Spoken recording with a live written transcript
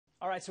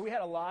All right, so we had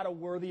a lot of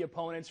worthy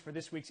opponents for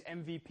this week's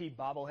MVP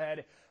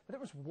bobblehead, but there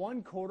was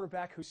one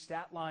quarterback whose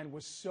stat line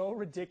was so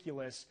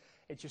ridiculous,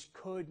 it just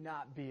could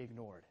not be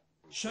ignored.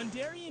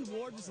 Shun'Darion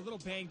Ward was a little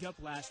banged up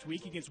last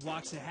week against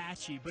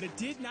Waxahachie, but it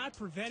did not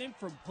prevent him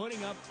from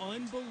putting up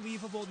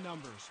unbelievable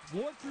numbers.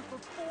 Ward threw for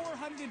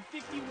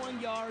 451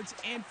 yards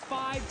and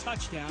 5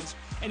 touchdowns,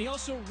 and he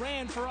also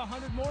ran for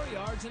 100 more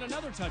yards and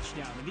another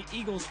touchdown in the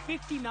Eagles'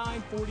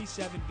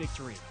 59-47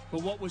 victory.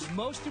 But what was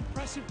most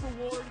impressive for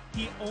Ward,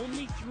 he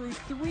only threw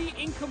 3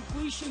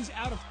 incompletions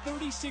out of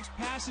 36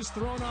 passes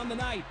thrown on the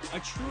night. A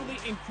truly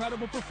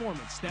incredible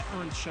performance that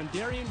earned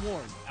Shun'Darion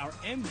Ward our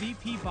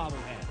MVP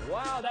bobblehead.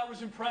 Wow, that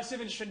was impressive,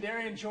 and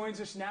Shun'Darion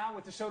joins us now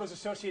with DeSoto's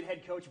associate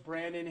head coach,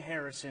 Brandon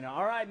Harrison.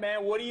 All right,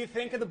 man, what do you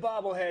think of the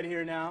bobblehead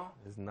here now?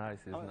 It's nice,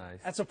 nice.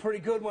 That's a pretty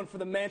good one for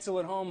the mantle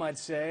at home, I'd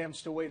say. I'm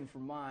still waiting for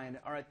mine.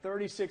 All right,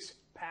 36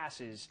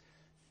 passes,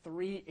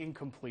 3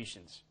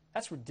 incompletions.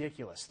 That's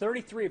ridiculous.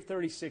 33 of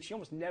 36, you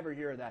almost never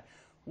hear of that.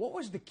 What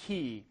was the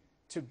key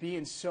to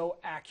being so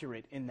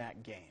accurate in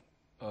that game?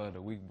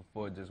 The week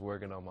before, just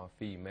working on my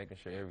feet, making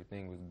sure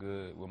everything was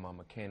good with my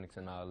mechanics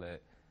and all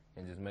that,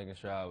 and just making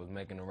sure I was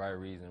making the right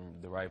reads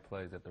and the right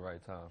plays at the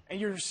right time. And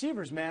your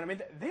receivers, man, I mean,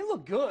 they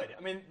look good.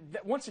 I mean,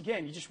 once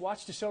again, you just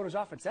watch DeSoto's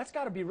offense. That's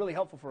got to be really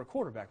helpful for a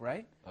quarterback,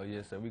 right? Oh,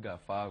 yes, sir. We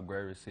got 5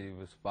 great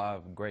receivers,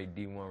 5 great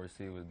D1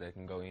 receivers that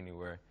can go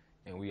anywhere,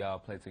 and we all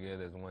play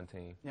together as one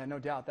team. Yeah, no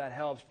doubt that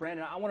helps.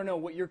 Brandon, I want to know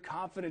what your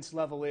confidence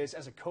level is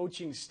as a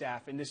coaching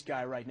staff in this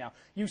guy right now.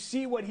 You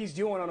see what he's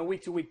doing on a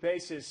week-to-week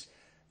basis.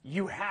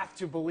 You have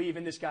to believe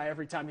in this guy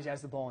every time he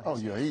has the ball in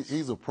his hands.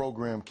 He's a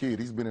program kid.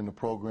 He's been in the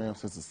program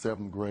since the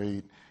 7th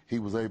grade. He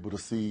was able to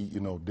see,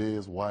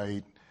 Dez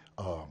White,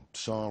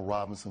 Sean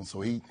Robinson.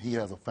 So he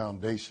has a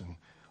foundation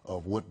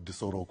of what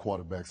DeSoto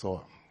quarterbacks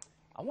are.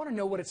 I want to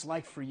know what it's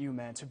like for you,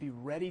 man, to be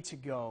ready to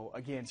go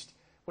against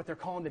what they're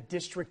calling the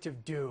District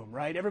of Doom,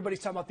 right? Everybody's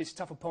talking about this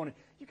tough opponent.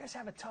 You guys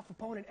have a tough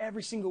opponent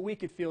every single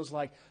week, it feels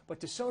like.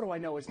 But DeSoto, I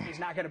know, is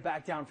not going to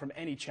back down from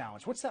any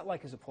challenge. What's that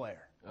like as a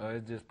player?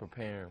 It's just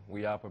preparing.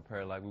 We all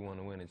prepare like we want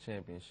to win a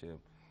championship.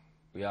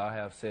 We all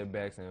have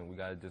setbacks, and we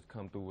got to just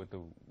come through with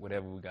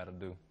whatever we got to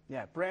do.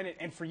 Yeah, Brandon,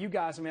 and for you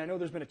guys, I mean, I know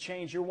there's been a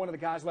change. You're one of the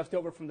guys left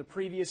over from the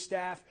previous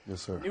staff.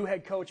 Yes, sir. New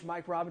head coach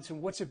Mike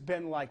Robinson. What's it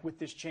been like with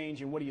this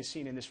change, and what are you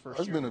seeing in this first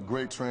year? It's been a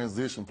great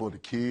transition for the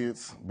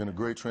kids. Been a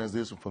great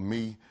transition for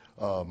me.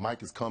 Mike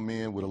has come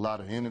in with a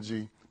lot of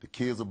energy. The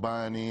kids are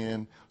buying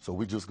in, so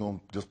we're just going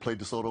to play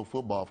DeSoto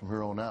football from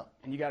here on out.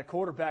 And you got a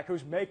quarterback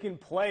who's making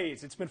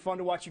plays. It's been fun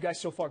to watch you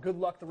guys so far. Good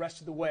luck the rest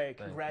of the way.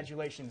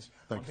 Congratulations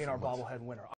on being our bobblehead winner.